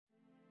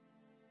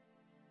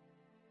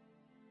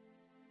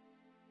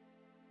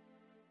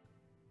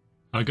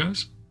Hi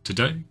guys,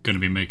 today going to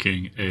be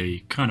making a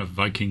kind of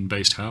Viking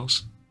based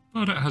house,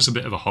 but it has a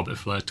bit of a Hobbit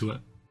flair to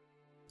it.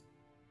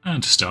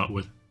 And to start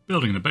with,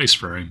 building the base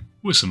frame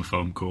with some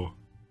foam core,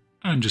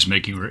 and just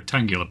making a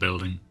rectangular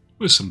building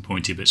with some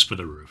pointy bits for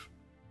the roof.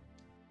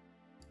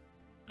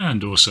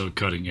 And also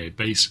cutting a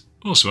base,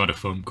 also out of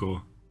foam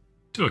core,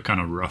 to a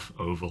kind of rough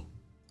oval,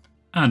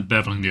 and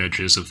beveling the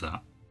edges of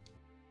that.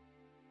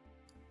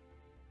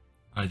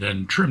 I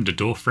then trimmed a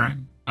door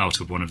frame out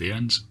of one of the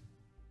ends,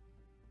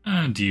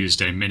 and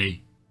used a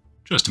mini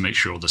just to make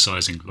sure the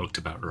sizing looked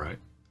about right.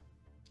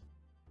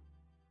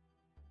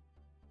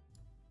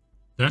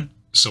 Then,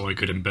 so I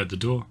could embed the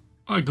door,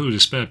 I glued a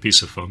spare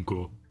piece of foam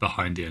core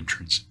behind the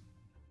entrance,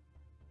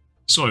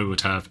 so I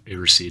would have a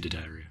receded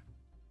area.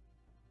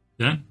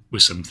 Then,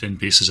 with some thin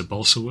pieces of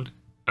balsa wood,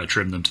 I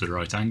trimmed them to the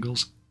right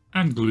angles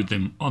and glued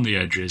them on the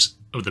edges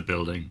of the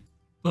building,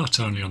 but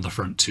only on the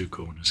front two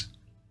corners.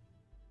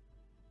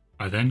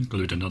 I then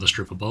glued another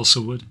strip of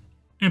balsa wood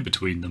in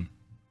between them,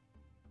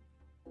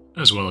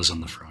 as well as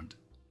on the front.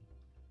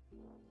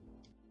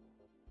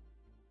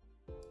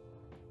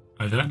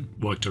 I then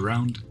worked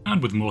around, and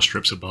with more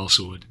strips of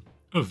balsa wood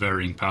of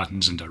varying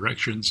patterns and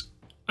directions,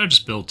 I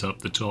just built up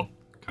the top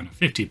kind of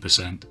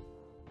 50%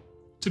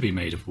 to be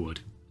made of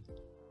wood.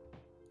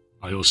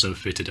 I also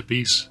fitted a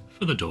piece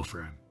for the door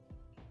frame,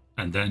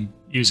 and then,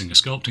 using a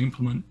sculpting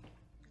implement,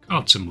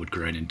 carved some wood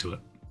grain into it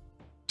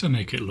to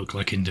make it look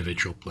like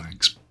individual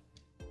planks.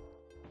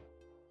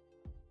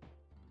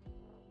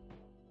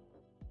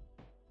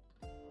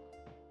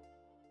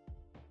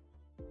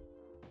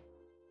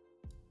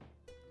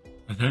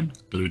 I then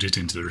glued it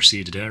into the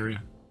receded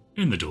area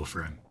in the door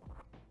frame,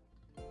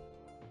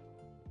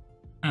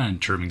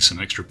 and trimming some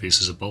extra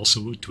pieces of balsa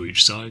wood to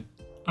each side,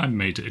 I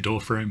made a door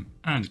frame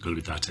and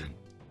glued that in.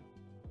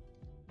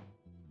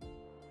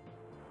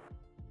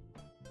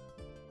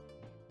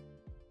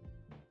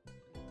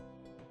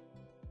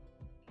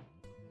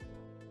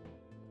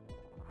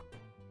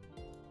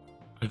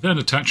 I then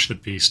attached the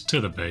piece to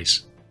the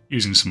base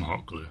using some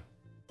hot glue,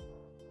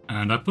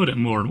 and I put it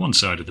more on one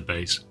side of the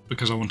base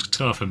because I want a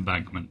turf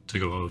embankment to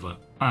go over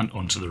and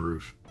onto the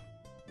roof.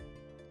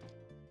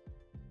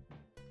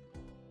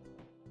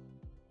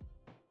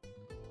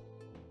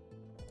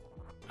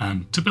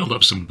 And to build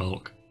up some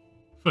bulk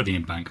for the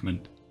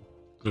embankment,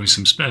 gluing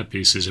some spare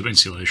pieces of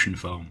insulation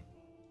foam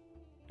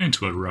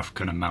into a rough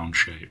kind of mound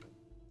shape,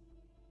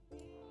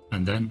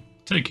 and then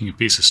taking a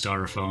piece of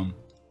styrofoam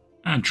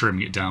and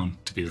trimming it down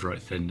to be the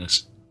right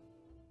thinness,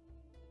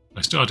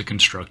 I started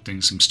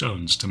constructing some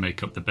stones to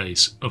make up the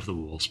base of the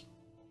walls.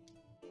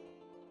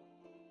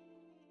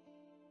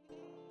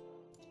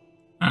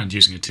 And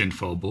using a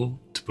tinfoil ball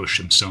to push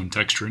some stone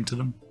texture into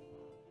them,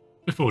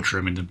 before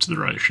trimming them to the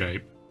right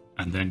shape,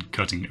 and then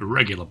cutting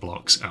irregular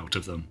blocks out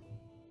of them,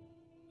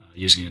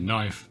 using a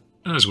knife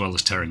as well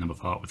as tearing them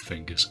apart with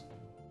fingers,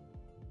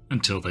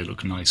 until they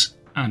look nice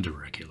and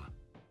irregular.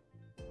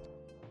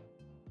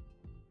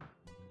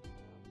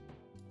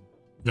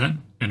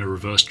 Then, in a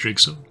reverse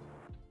jigsaw,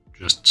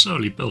 just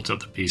slowly built up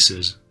the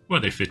pieces where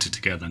they fitted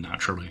together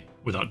naturally,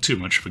 without too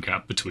much of a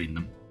gap between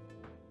them.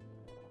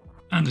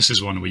 And this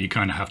is one where you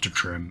kind of have to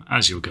trim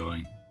as you're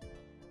going,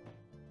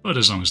 but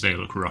as long as they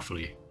look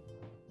roughly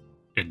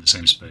in the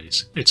same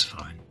space, it's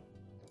fine.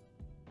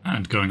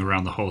 And going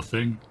around the whole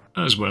thing,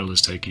 as well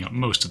as taking up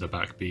most of the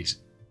back piece,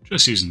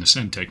 just using the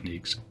same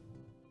techniques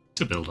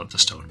to build up the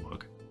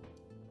stonework.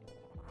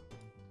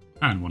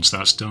 And once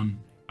that's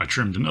done, I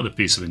trimmed another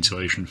piece of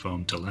insulation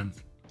foam to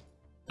length,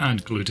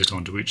 and glued it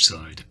onto each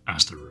side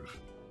as the roof.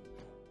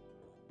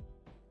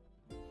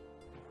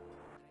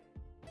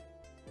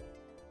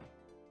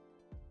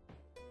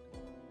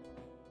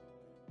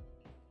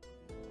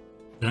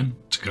 Then,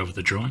 to cover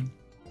the join,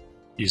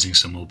 using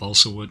some more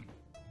balsa wood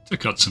to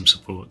cut some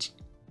supports,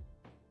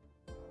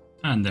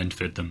 and then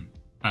fit them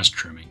as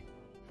trimming.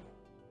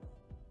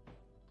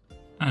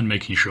 And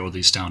making sure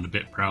these stand a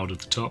bit proud at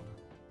the top,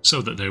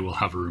 so that they will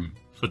have room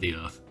for the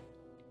earth.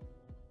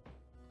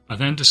 I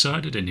then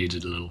decided it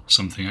needed a little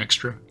something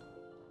extra,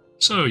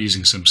 so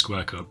using some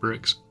square cut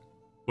bricks,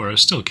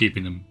 whereas still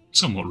keeping them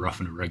somewhat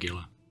rough and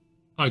irregular,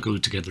 I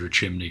glued together a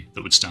chimney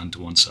that would stand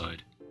to one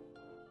side,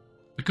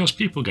 because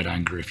people get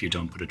angry if you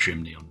don't put a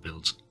chimney on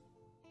builds.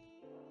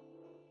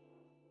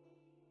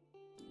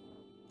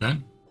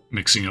 Then,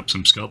 mixing up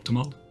some sculptor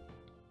mold,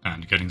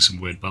 and getting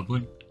some weird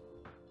bubbling,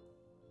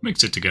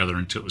 mixed it together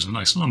until it was a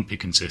nice lumpy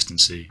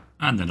consistency,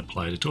 and then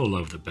applied it all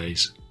over the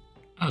base,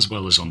 as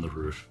well as on the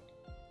roof.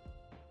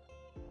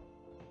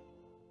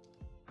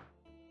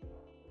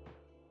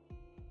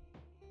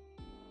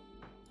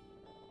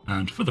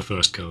 And for the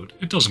first coat,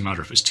 it doesn't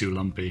matter if it's too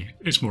lumpy,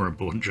 it's more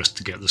important just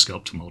to get the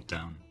sculptor mold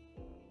down.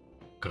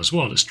 Because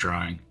while it's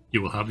drying,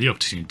 you will have the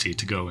opportunity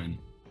to go in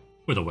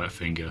with a wet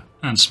finger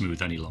and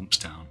smooth any lumps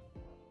down.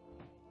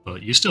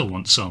 But you still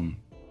want some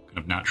kind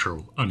of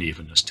natural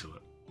unevenness to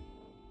it.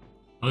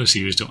 I also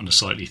used it on a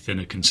slightly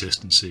thinner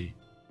consistency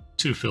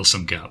to fill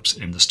some gaps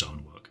in the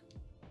stonework.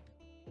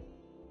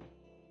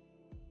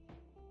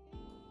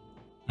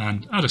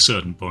 And at a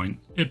certain point,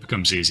 it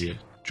becomes easier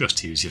just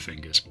to use your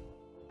fingers.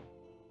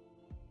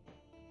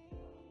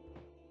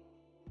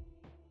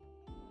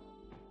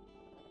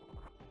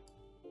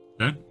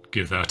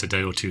 give that a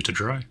day or two to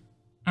dry,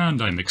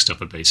 and I mixed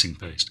up a basing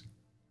paste.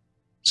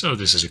 So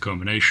this is a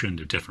combination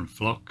of different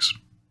flocks,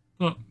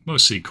 but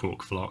mostly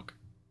cork flock,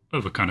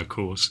 of a kind of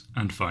coarse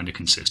and finer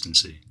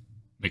consistency,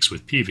 mixed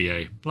with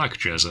PVA, black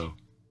gesso,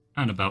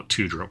 and about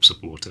 2 drops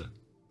of water.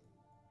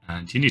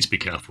 And you need to be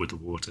careful with the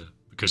water,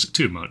 because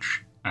too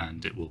much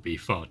and it will be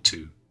far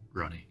too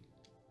runny.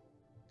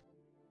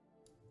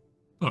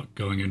 But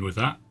going in with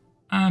that,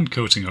 and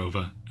coating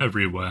over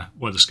everywhere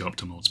where the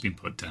sculptor mold's been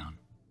put down.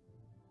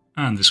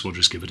 And this will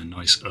just give it a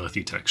nice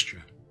earthy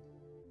texture.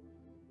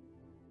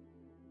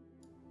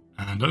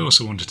 And I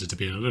also wanted it to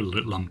be a little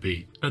bit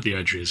lumpy at the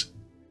edges,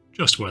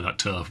 just where that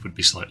turf would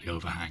be slightly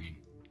overhanging.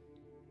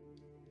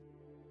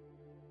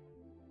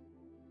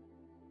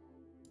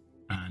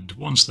 And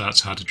once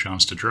that's had a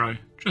chance to dry,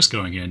 just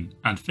going in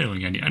and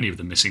filling any of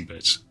the missing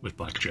bits with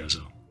black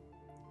gesso,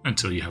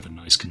 until you have a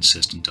nice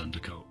consistent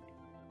undercoat.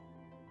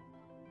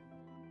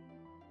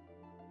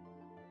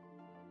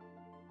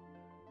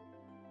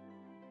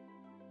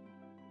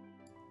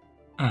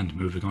 And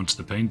moving on to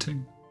the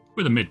painting,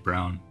 with a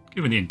mid-brown,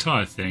 giving the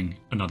entire thing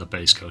another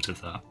base coat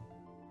of that.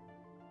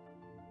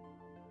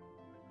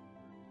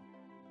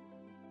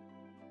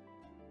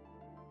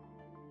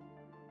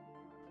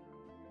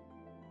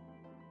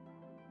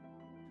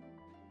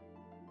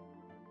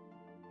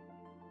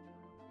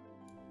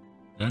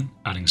 Then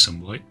adding some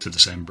white to the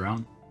same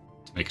brown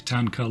to make a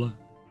tan colour,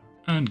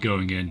 and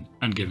going in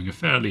and giving a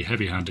fairly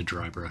heavy-handed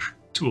dry brush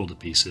to all the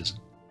pieces,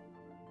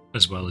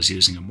 as well as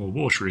using a more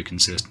watery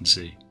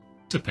consistency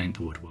to paint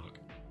the woodwork.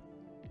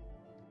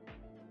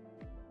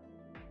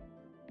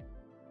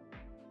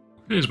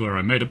 Here's where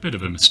I made a bit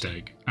of a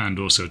mistake and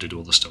also did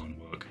all the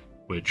stonework,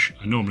 which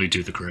I normally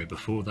do the grey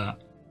before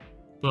that,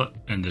 but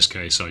in this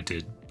case I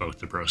did both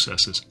the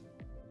processes.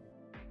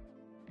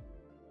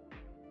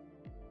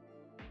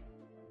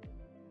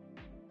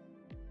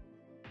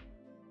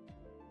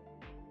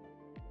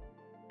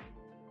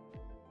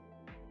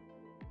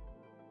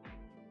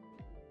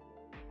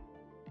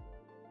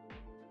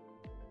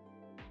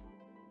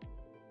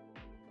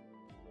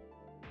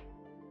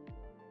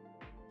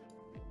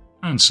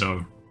 And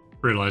so,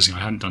 realising I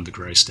hadn't done the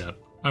grey step,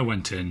 I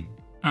went in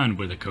and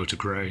with a coat of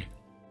grey,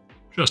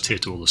 just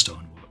hit all the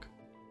stonework.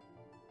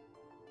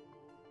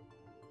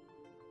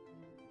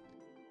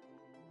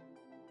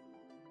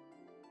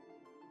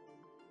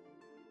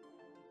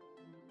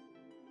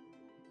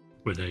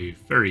 With a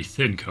very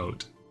thin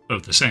coat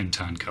of the same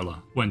tan colour,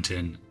 went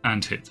in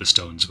and hit the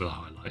stones with a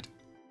highlight.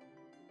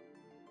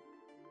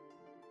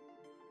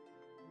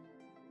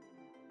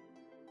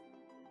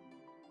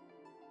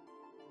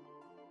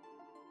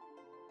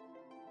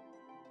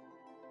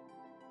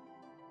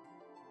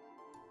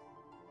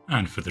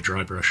 And for the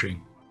dry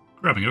brushing,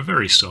 grabbing a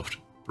very soft,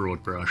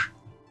 broad brush,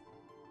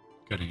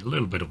 getting a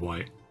little bit of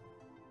white,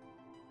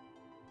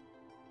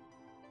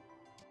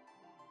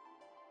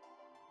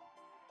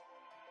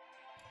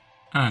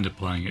 and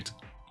applying it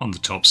on the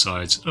top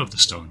sides of the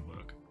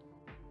stonework.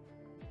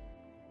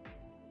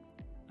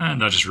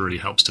 And that just really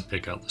helps to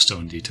pick out the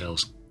stone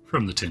details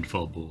from the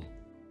tinfoil ball,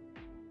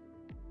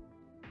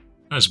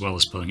 as well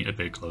as pulling it a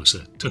bit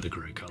closer to the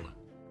grey colour.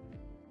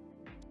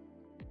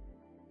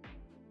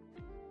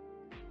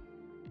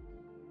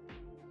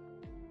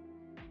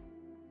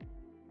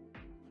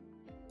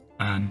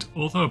 And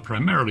although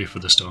primarily for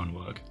the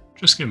stonework,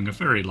 just giving a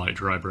very light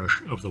dry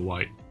brush of the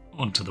white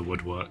onto the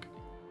woodwork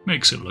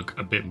makes it look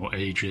a bit more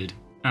aged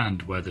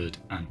and weathered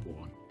and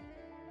worn.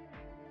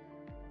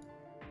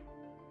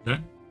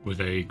 Then, with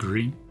a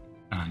green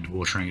and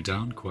watering it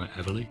down quite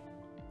heavily,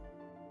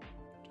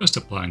 just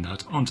applying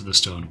that onto the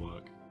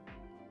stonework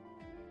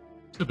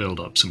to build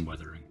up some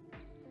weathering.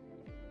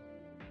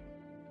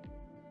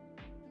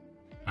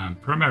 And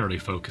primarily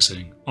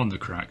focusing on the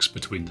cracks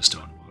between the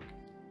stonework,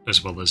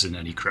 as well as in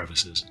any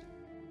crevices.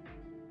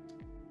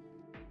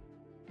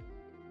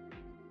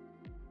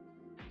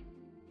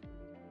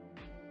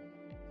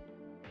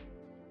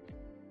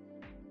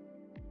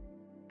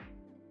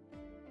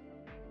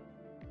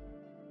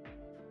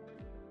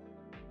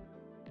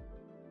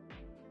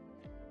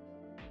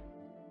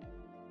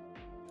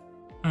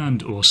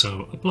 And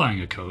also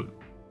applying a coat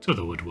to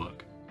the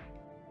woodwork,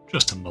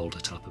 just to mould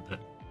it up a bit.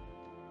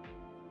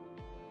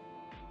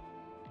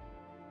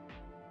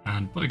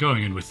 And by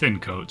going in with thin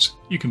coats,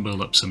 you can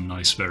build up some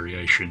nice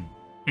variation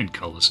in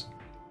colours,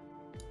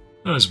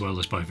 as well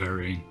as by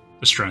varying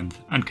the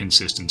strength and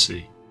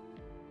consistency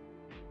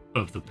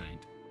of the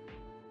paint.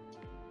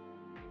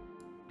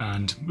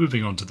 And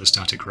moving on to the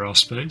static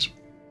grass phase,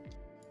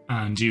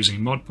 and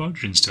using Mod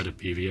Podge instead of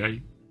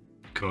PVA,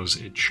 because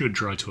it should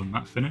dry to a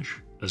matte finish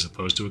as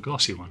opposed to a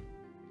glossy one.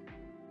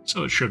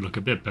 So it should look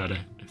a bit better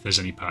if there's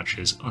any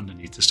patches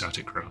underneath the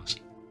static grass.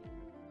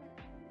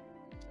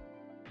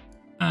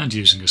 And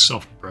using a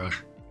soft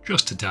brush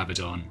just to dab it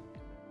on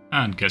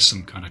and get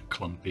some kind of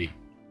clumpy,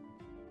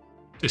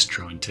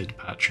 disjointed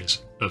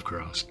patches of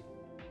grass.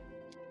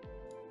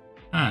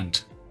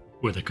 And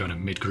with a kind of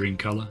mid-green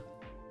colour,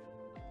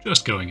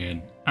 just going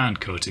in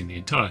and coating the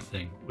entire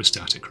thing with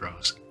static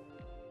grass.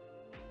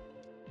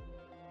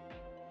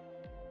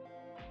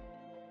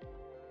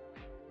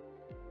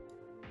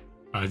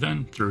 I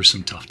then threw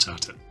some tufts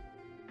at it,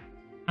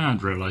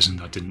 and realising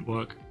that didn't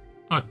work,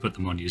 I put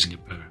them on using a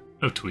pair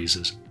of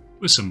tweezers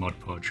with some Mod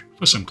Podge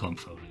for some clump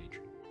foliage.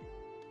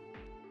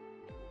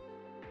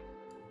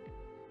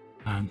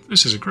 And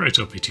this is a great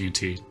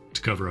opportunity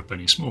to cover up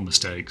any small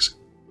mistakes,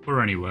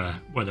 or anywhere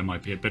where there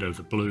might be a bit of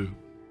the blue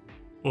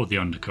or the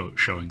undercoat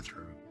showing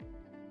through.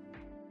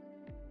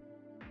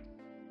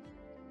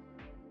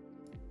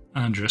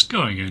 And just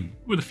going in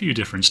with a few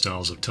different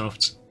styles of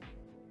tufts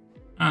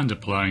and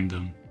applying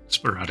them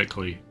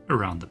sporadically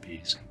around the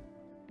piece.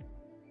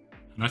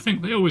 And I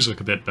think they always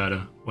look a bit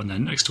better when they're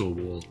next to a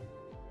wall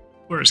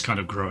where it's kind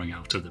of growing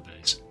out of the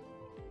base.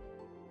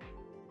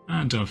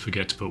 And don't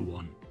forget to put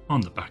one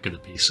on the back of the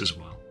piece as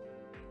well.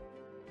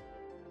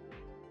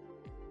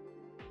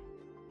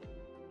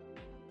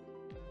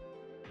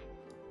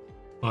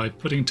 By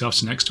putting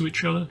tufts next to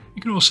each other,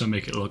 you can also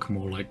make it look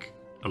more like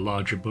a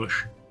larger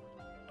bush,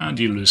 and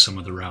you lose some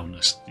of the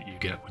roundness that you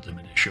get with them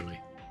initially.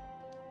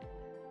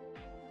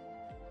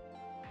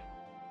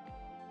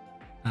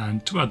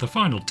 And to add the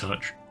final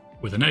touch,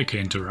 with an AK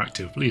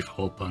Interactive leaf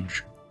hole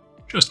punch,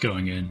 just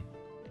going in,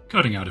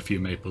 cutting out a few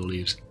maple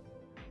leaves,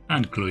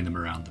 and gluing them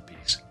around the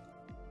piece.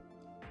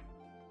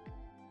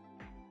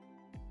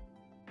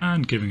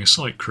 And giving a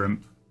slight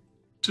crimp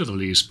to the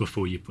leaves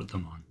before you put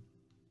them on.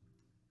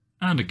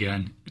 And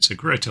again, it's a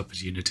great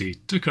opportunity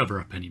to cover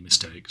up any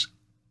mistakes,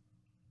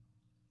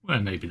 where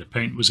maybe the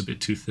paint was a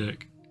bit too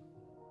thick,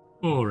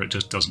 or it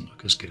just doesn't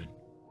look as good.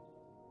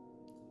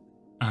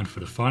 And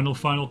for the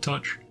final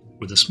touch,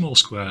 with a small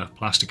square of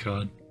plastic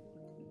card,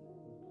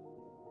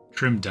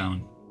 trimmed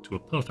down to a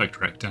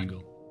perfect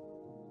rectangle,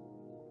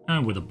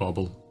 and with a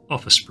bobble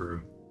off a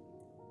sprue,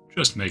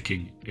 just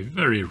making a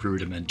very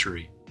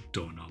rudimentary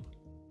doorknob.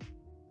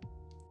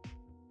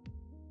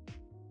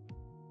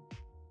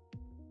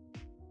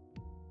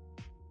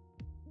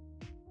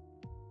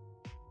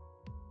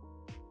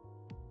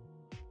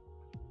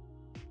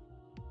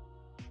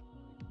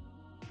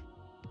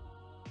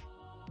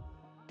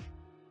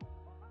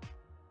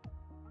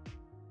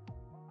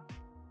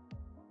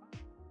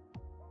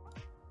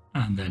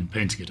 And then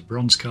painting it a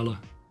bronze colour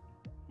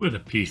with a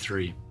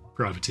P3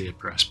 Privateer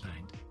press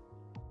paint.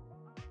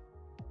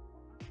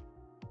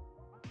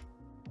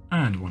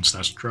 And once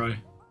that's dry,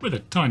 with a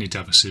tiny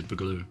dab of super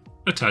glue,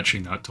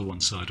 attaching that to one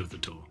side of the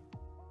door.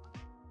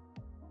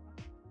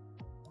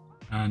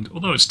 And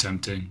although it's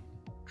tempting,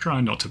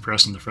 try not to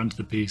press on the front of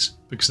the piece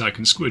because that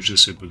can squidge the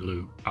super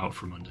glue out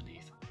from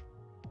underneath.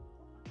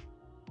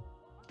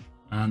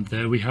 And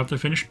there we have the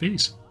finished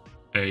piece,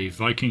 a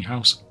Viking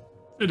house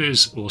that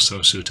is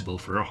also suitable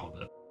for a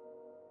hobbit.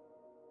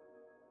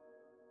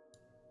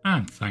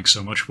 And thanks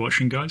so much for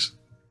watching, guys.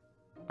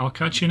 I'll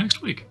catch you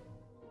next week.